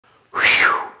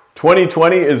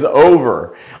2020 is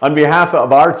over. On behalf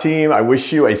of our team, I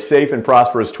wish you a safe and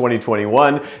prosperous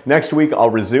 2021. Next week, I'll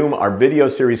resume our video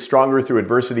series, Stronger Through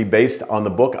Adversity, based on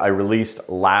the book I released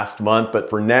last month.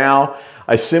 But for now,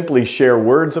 I simply share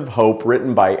words of hope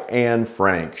written by Anne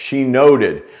Frank. She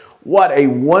noted, "What a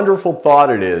wonderful thought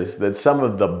it is that some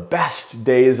of the best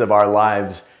days of our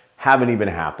lives haven't even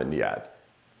happened yet."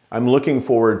 I'm looking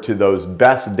forward to those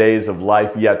best days of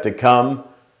life yet to come.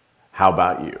 How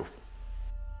about you?